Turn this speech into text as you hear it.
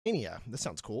Elektronomia. This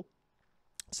sounds cool.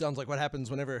 Sounds like what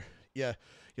happens whenever you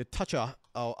touch a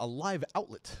live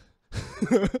outlet.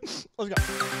 Let's go.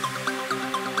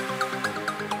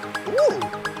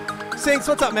 Ooh. Sinks,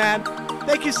 what's up, man?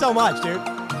 Thank you so much, dude.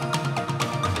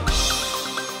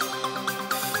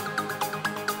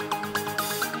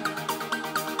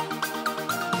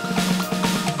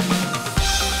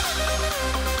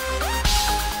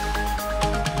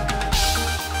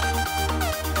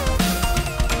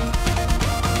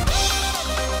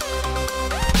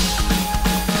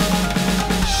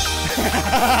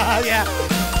 Yeah.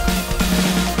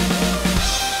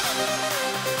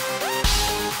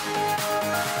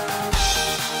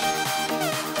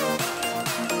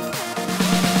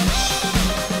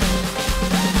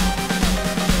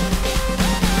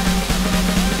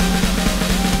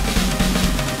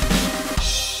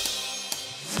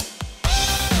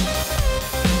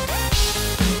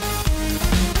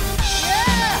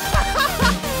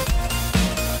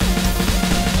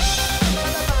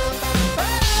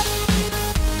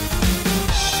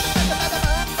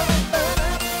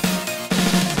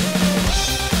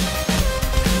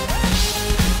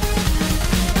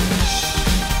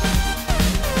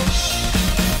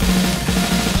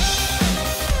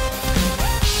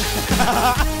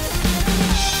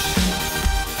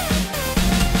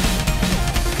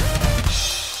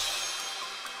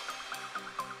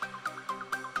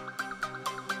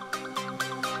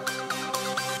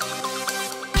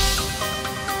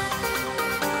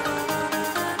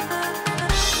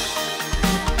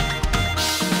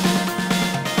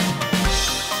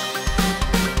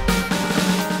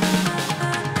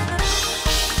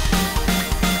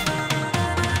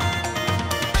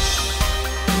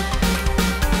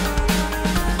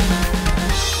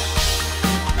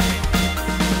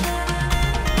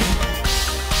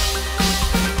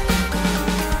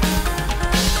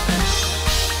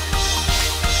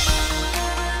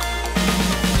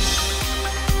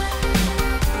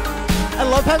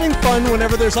 Having fun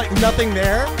whenever there's like nothing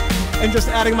there and just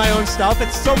adding my own stuff.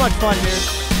 It's so much fun, dude.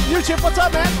 YouTube, what's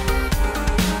up, man?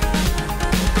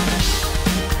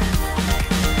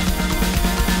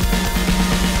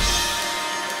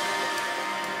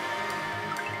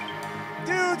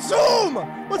 Dude, Zoom!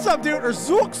 What's up, dude? Or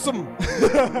Zooksum.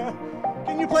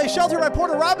 Can you play Shelter by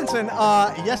Porter Robinson?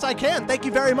 Yes, I can. Thank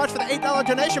you very much for the $8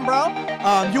 donation, bro.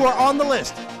 You are on the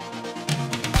list.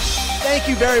 Thank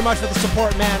you very much for the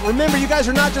support, man. Remember, you guys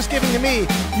are not just giving to me.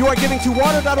 You are giving to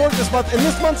water.org this month. And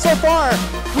this month so far,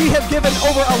 we have given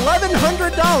over $1,100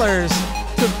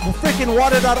 to freaking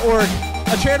water.org,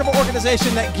 a charitable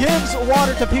organization that gives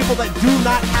water to people that do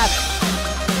not have it.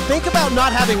 Think about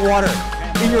not having water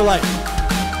in your life.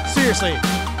 Seriously,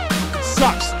 it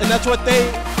sucks. And that's what they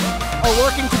are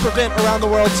working to prevent around the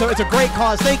world. So it's a great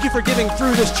cause. Thank you for giving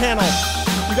through this channel.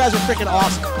 You guys are freaking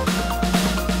awesome.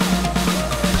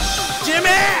 Jimmy!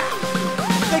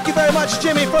 Thank you very much,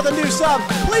 Jimmy, for the new sub.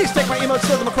 Please take my emotes,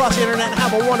 throw them across the internet, and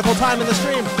have a wonderful time in the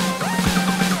stream.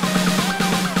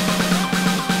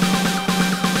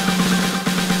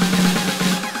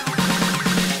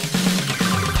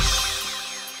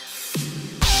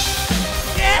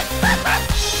 Yeah!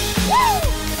 Woo!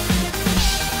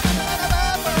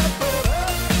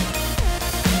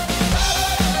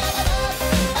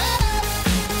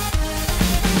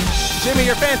 Jimmy,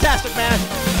 you're fantastic, man.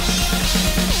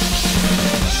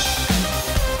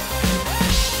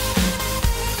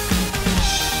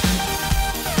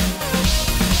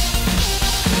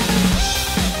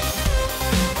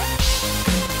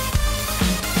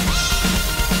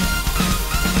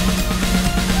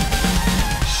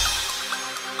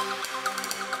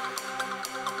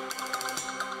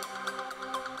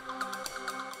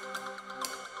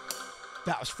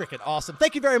 That was freaking awesome.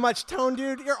 Thank you very much, Tone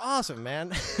Dude. You're awesome,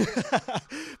 man.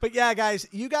 But yeah, guys,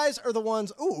 you guys are the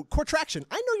ones. Ooh, Core Traction.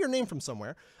 I know your name from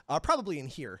somewhere, probably in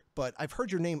here, but I've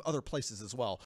heard your name other places as well.